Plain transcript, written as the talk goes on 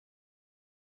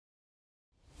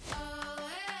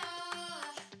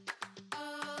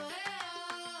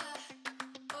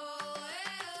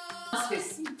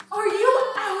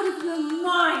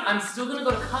mine. I'm still gonna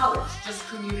go to college, just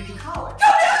community college.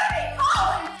 Community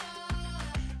college!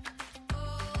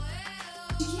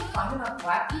 She can't find enough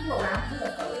black people around for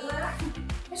the photograph.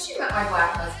 Has she met my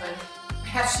black husband?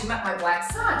 Has she met my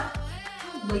black son?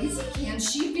 How lazy can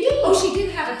she be? Oh, she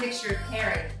did have a picture of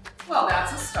Harry. Well,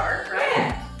 that's a start, right?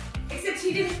 Yeah. Except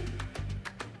he didn't.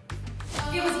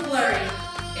 It was blurry.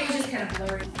 It was just kind of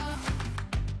blurry.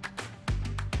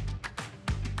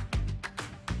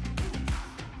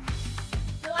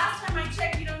 The last time I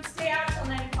checked, you don't stay out till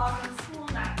 9 o'clock on school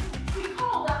night. We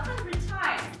called 100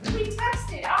 times. We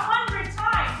texted 100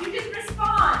 times. You didn't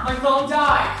respond. My phone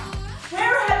died.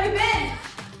 Where have you been?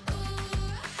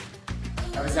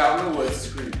 I was out in the woods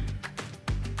screaming.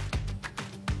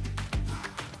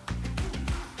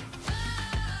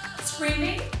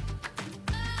 Screaming?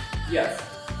 Yes,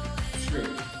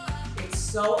 screaming. It's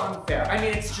so unfair. I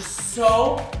mean, it's just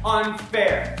so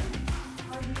unfair.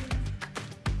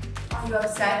 Are you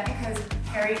upset because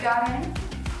Harry got in?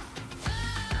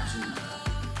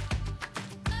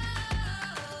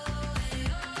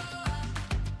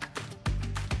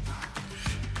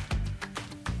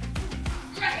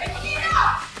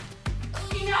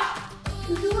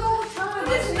 You do it all the time.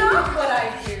 It's not what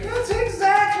I do. That's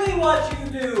exactly what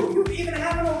you do. You even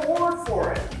have an award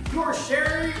for it. You're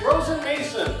Sherry Rosen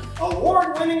Mason,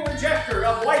 award-winning rejecter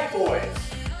of white boys.